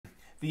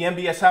The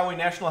MBS Highway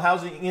National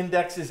Housing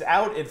Index is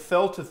out. It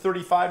fell to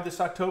 35 this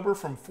October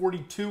from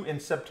 42 in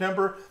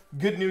September.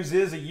 Good news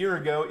is a year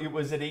ago it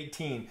was at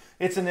 18.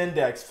 It's an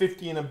index.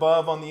 50 and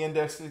above on the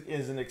index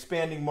is an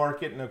expanding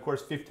market, and of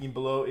course 15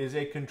 below is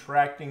a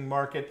contracting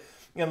market.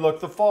 And look,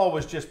 the fall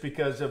was just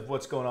because of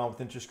what's going on with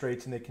interest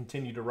rates, and they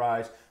continue to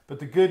rise. But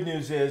the good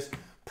news is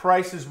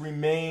prices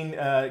remain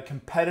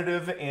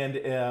competitive and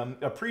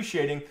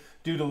appreciating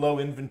due to low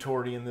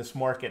inventory in this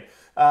market.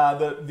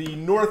 The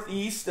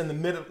Northeast and the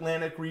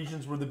Mid-Atlantic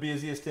regions were the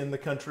busiest in the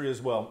country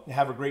as well.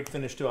 Have a great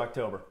finish to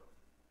October.